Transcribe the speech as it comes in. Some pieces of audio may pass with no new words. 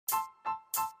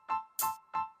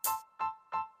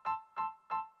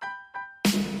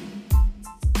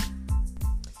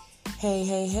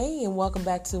Hey, and welcome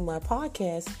back to my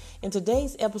podcast. In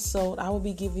today's episode, I will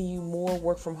be giving you more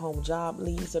work from home job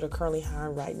leads that are currently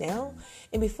hiring right now.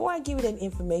 And before I give you that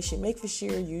information, make for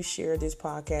sure you share this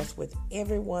podcast with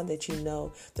everyone that you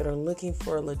know that are looking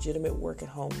for legitimate work at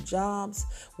home jobs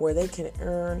where they can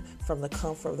earn from the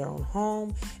comfort of their own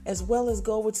home, as well as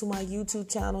go over to my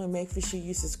YouTube channel and make for sure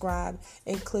you subscribe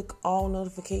and click all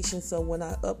notifications so when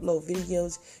I upload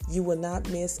videos, you will not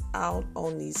miss out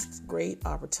on these great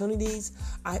opportunities.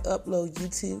 I upload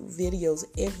YouTube videos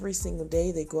every single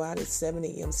day. They go out at 7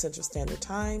 a.m. Central Standard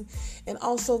Time. And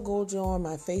also go join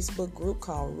my Facebook group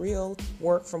called Real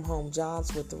Work From Home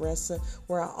Jobs with Theresa,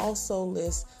 where I also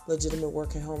list legitimate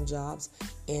work at home jobs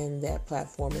in that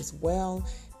platform as well.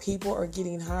 People are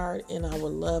getting hired, and I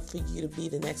would love for you to be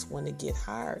the next one to get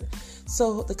hired.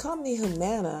 So the company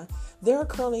Humana, they're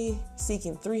currently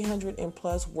seeking 300 and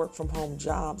plus work from home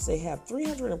jobs. They have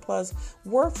 300 and plus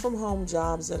work from home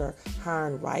jobs that are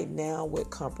hiring right now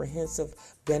with comprehensive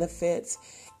benefits.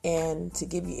 And to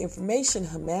give you information,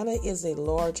 Humana is a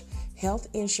large health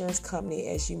insurance company,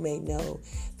 as you may know.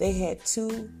 They had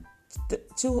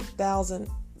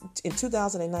in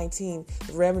 2019,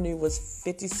 the revenue was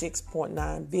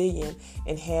 $56.9 billion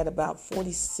and had about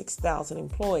 46,000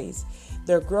 employees.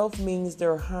 Their growth means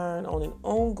they're hiring on an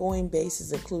ongoing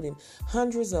basis, including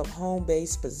hundreds of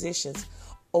home-based positions.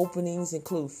 Openings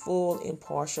include full and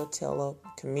partial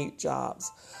telecommute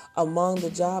jobs. Among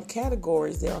the job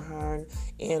categories they're hiring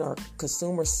in are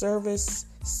consumer service,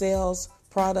 sales,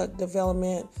 product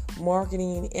development,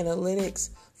 marketing, analytics,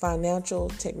 financial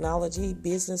technology,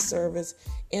 business service,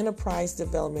 enterprise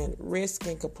development, risk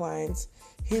and compliance,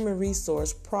 human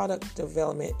resource, product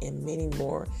development, and many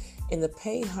more. And the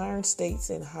pay hiring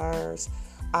states and hires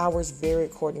hours vary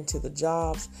according to the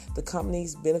jobs. The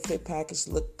company's benefit package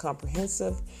look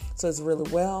comprehensive, so it's really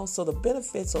well. So the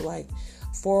benefits are like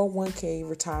 401k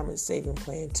retirement saving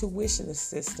plan, tuition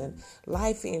assistance,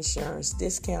 life insurance,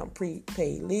 discount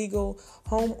prepaid legal,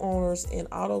 homeowners and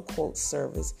auto quote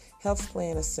service, health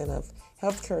plan incentive,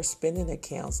 healthcare spending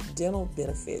accounts, dental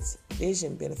benefits,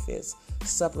 vision benefits,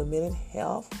 supplemented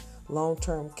health,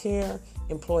 long-term care,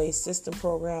 employee assistance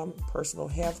program, personal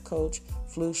health coach,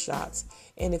 flu shots.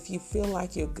 And if you feel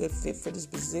like you're a good fit for this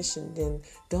position, then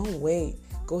don't wait.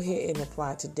 Go ahead and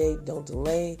apply today. Don't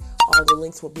delay. All the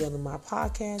links will be under my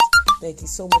podcast. Thank you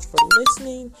so much for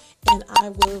listening, and I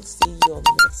will see you on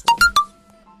the next one.